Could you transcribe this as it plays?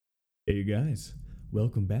Hey guys,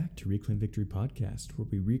 welcome back to Reclaim Victory Podcast, where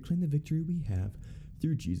we reclaim the victory we have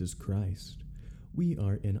through Jesus Christ. We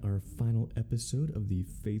are in our final episode of the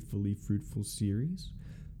Faithfully Fruitful series,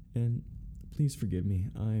 and please forgive me,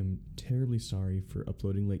 I am terribly sorry for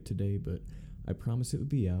uploading late today, but I promised it would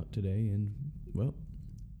be out today, and well,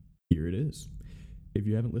 here it is. If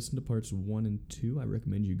you haven't listened to parts 1 and 2, I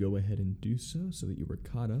recommend you go ahead and do so that you are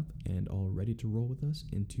caught up and all ready to roll with us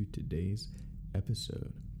into today's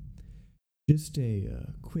episode. Just a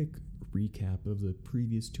quick recap of the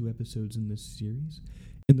previous 2 episodes in this series.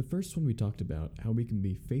 In the first one, we talked about how we can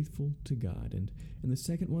be faithful to God, and in the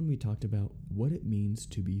second one, we talked about what it means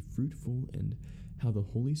to be fruitful and how the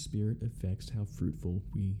Holy Spirit affects how fruitful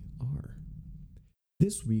we are.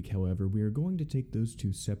 This week, however, we are going to take those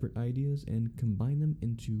 2 separate ideas and combine them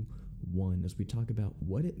into one as we talk about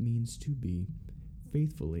what it means to be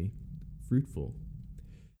faithfully fruitful.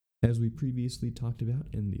 As we previously talked about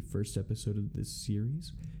in the first episode of this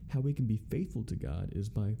series, how we can be faithful to God is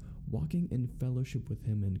by walking in fellowship with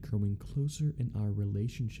Him and growing closer in our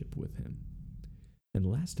relationship with Him. And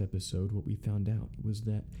last episode, what we found out was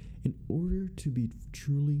that in order to be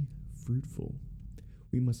truly fruitful,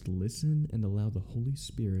 we must listen and allow the Holy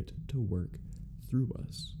Spirit to work through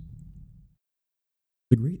us.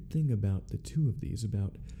 The great thing about the 2 of these,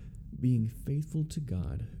 about being faithful to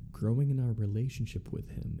God, growing in our relationship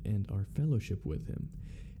with Him and our fellowship with Him,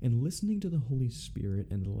 and listening to the Holy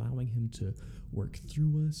Spirit and allowing Him to work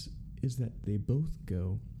through us, is that they both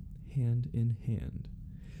go hand in hand.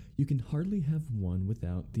 You can hardly have one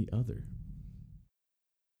without the other.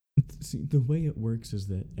 See, the way it works is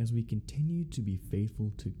that as we continue to be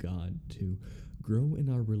faithful to God, to grow in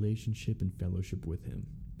our relationship and fellowship with Him,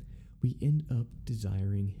 we end up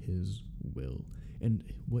desiring His will and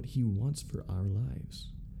what He wants for our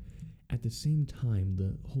lives. At the same time,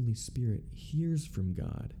 the Holy Spirit hears from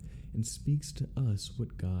God and speaks to us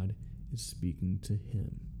what God is speaking to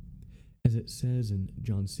Him. As it says in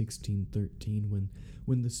John 16:13,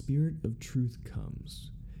 when the Spirit of truth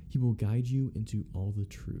comes, He will guide you into all the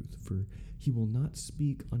truth, for He will not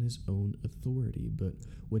speak on His own authority, but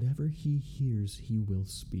whatever He hears He will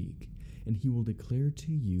speak, and He will declare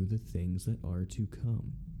to you the things that are to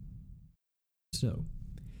come. So,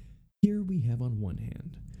 here we have on one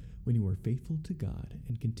hand, when you are faithful to God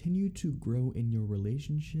and continue to grow in your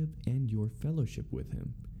relationship and your fellowship with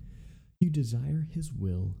Him, you desire His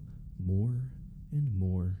will more and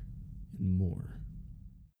more and more.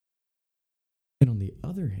 And on the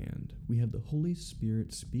other hand, we have the Holy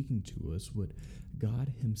Spirit speaking to us what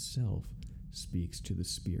God Himself speaks to the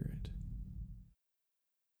Spirit.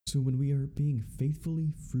 So when we are being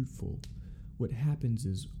faithfully fruitful, what happens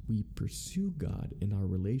is we pursue God in our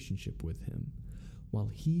relationship with Him, while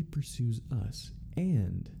He pursues us,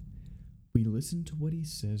 and we listen to what He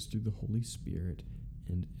says through the Holy Spirit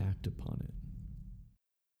and act upon it.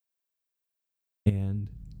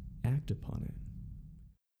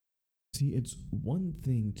 See, it's one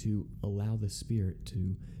thing to allow the Spirit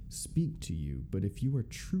to speak to you, but if you are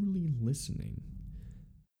truly listening,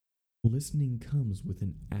 listening comes with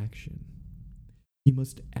an action. You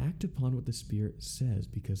must act upon what the Spirit says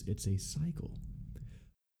because it's a cycle.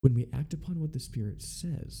 When we act upon what the Spirit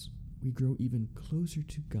says, we grow even closer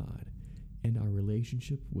to God, and our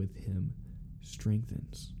relationship with Him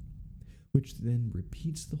strengthens, which then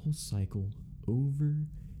repeats the whole cycle over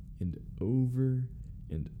and over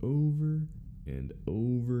and over and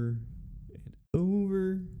over and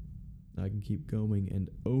over. I can keep going, and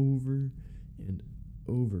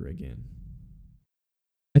over again.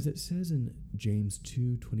 As it says in James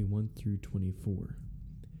 2:21-24,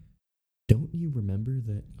 don't you remember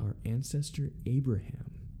that our ancestor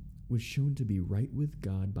Abraham was shown to be right with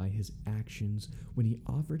God by his actions when he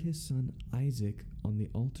offered his son Isaac on the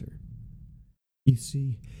altar? You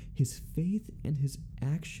see, his faith and his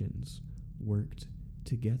actions worked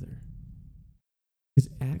together. His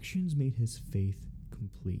actions made his faith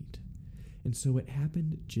complete. And so it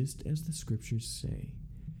happened just as the scriptures say.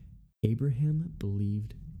 Abraham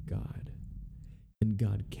believed God, and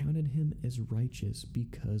God counted him as righteous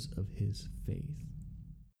because of his faith.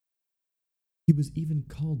 He was even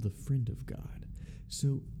called the friend of God.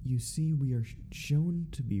 So you see, we are shown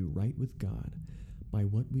to be right with God by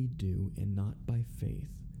what we do and not by faith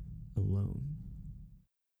alone.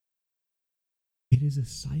 It is a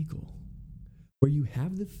cycle where you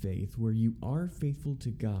have the faith, where you are faithful to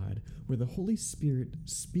God, where the Holy Spirit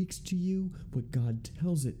speaks to you what God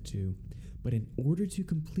tells it to, but in order to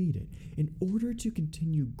complete it, in order to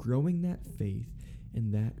continue growing that faith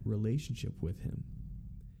and that relationship with Him,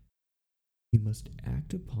 you must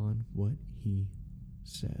act upon what He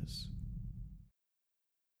says.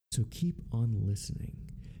 So keep on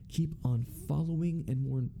listening, keep on following, and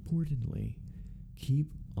more importantly,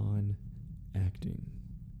 keep on acting.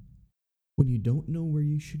 When you don't know where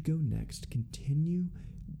you should go next, continue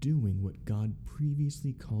doing what God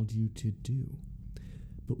previously called you to do.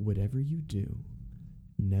 But whatever you do,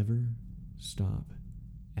 never stop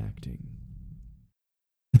acting.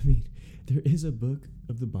 I mean, there is a book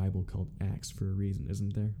of the Bible called Acts for a reason,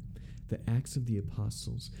 isn't there? The Acts of the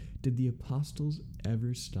Apostles. Did the apostles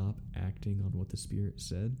ever stop acting on what the Spirit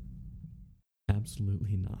said?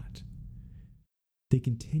 Absolutely not. They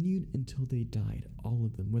continued until they died, all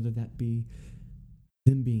of them, whether that be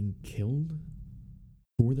them being killed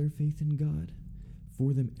for their faith in God,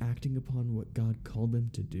 for them acting upon what God called them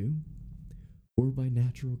to do, or by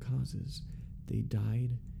natural causes. They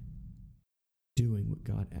died doing what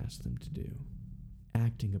God asked them to do,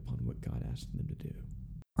 acting upon what God asked them to do.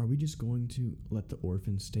 Are we just going to let the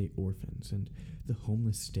orphans stay orphans and the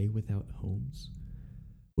homeless stay without homes?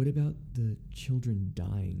 What about the children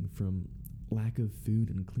dying from lack of food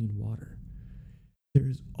and clean water? There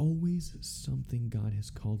is always something God has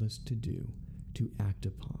called us to do, to act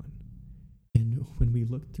upon. And when we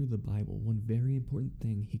look through the Bible, one very important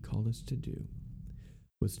thing He called us to do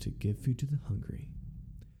was to give food to the hungry,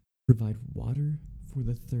 provide water for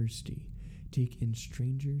the thirsty, take in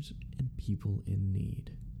strangers and people in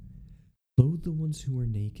need, clothe the ones who are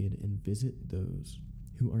naked, and visit those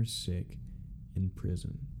who are sick in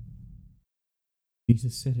prison.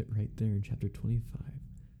 Jesus said it right there in chapter 25,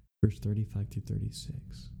 verse 35 through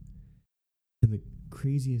 36. And the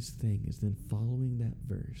craziest thing is then following that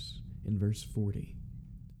verse, in verse 40,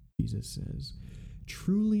 Jesus says,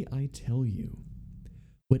 "Truly I tell you,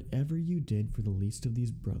 whatever you did for the least of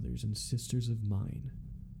these brothers and sisters of mine,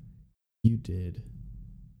 you did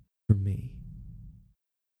for me."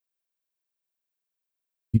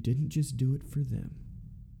 You didn't just do it for them.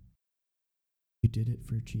 You did it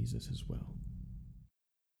for Jesus as well.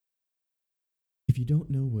 If you don't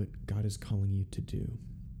know what God is calling you to do,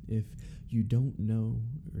 if you don't know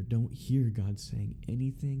or don't hear God saying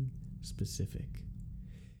anything specific,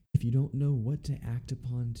 if you don't know what to act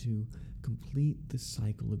upon to complete the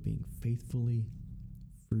cycle of being faithfully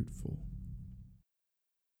fruitful,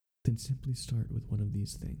 then simply start with one of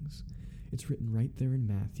these things. It's written right there in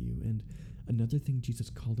Matthew, and another thing Jesus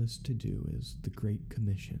called us to do is the Great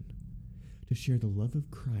Commission, to share the love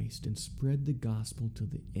of Christ and spread the gospel to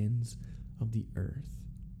the ends of the earth.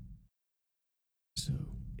 So,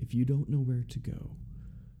 if you don't know where to go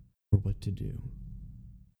or what to do,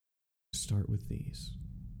 start with these.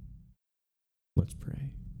 Let's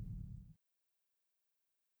pray.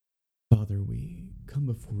 Father, we come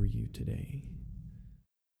before you today.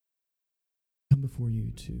 Come before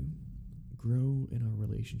you to grow in our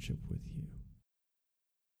relationship with you,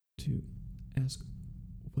 to ask,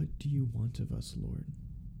 what do you want of us, Lord?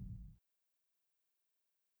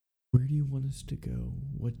 Where do you want us to go?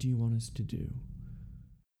 What do you want us to do?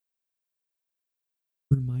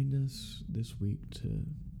 Remind us this week to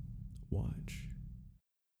watch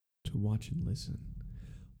and listen.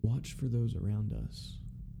 Watch for those around us,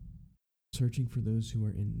 searching for those who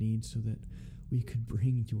are in need so that we could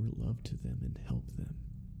bring your love to them and help them.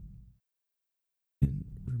 And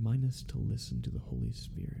remind us to listen to the Holy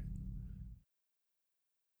Spirit.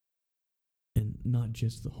 And not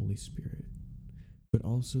just the Holy Spirit, but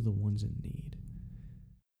also the ones in need.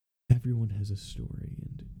 Everyone has a story,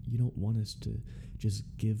 and you don't want us to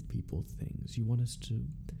just give people things. You want us to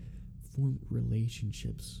form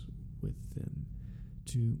relationships with them,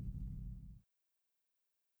 to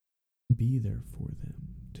be there for them,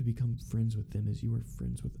 to become friends with them as you are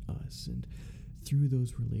friends with us. And through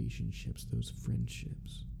those relationships, those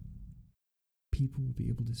friendships, people will be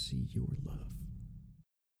able to see your love.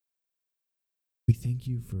 We thank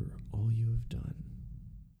you for all you have done.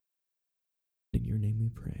 In your name we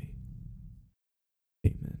pray.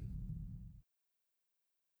 Amen.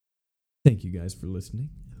 Thank you guys for listening.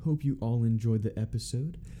 Hope you all enjoyed the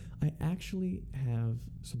episode. I actually have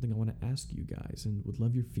something I want to ask you guys and would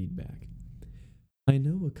love your feedback. I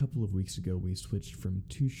know a couple of weeks ago we switched from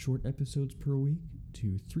 2 short episodes per week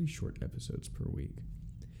to 3 short episodes per week,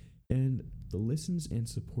 and the listens and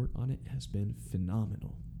support on it has been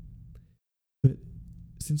phenomenal. But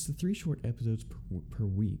since the 3 short episodes per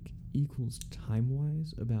week equals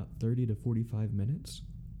time-wise about 30 to 45 minutes,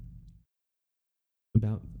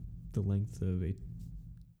 about the length of a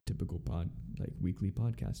typical weekly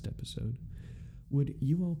podcast episode, would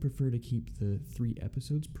you all prefer to keep the 3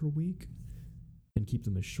 episodes per week and keep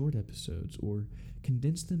them as short episodes, or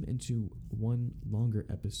condense them into one longer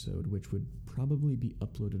episode which would probably be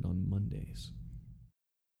uploaded on Mondays?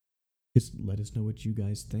 Just let us know what you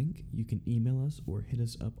guys think. You can email us or hit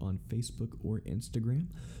us up on Facebook or Instagram.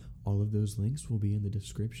 All of those links will be in the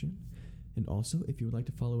description. And also, if you would like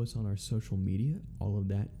to follow us on our social media, all of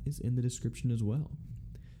that is in the description as well.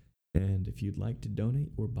 And if you'd like to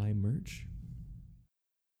donate or buy merch,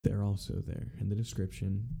 they're also there in the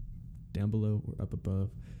description, down below or up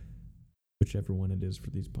above, whichever one it is for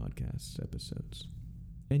these podcast episodes.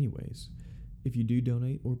 Anyways, if you do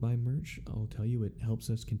donate or buy merch, I'll tell you it helps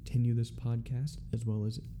us continue this podcast as well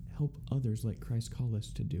as help others like Christ called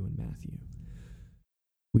us to do in Matthew.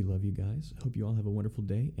 We love you guys. Hope you all have a wonderful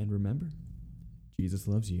day. And remember, Jesus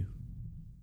loves you.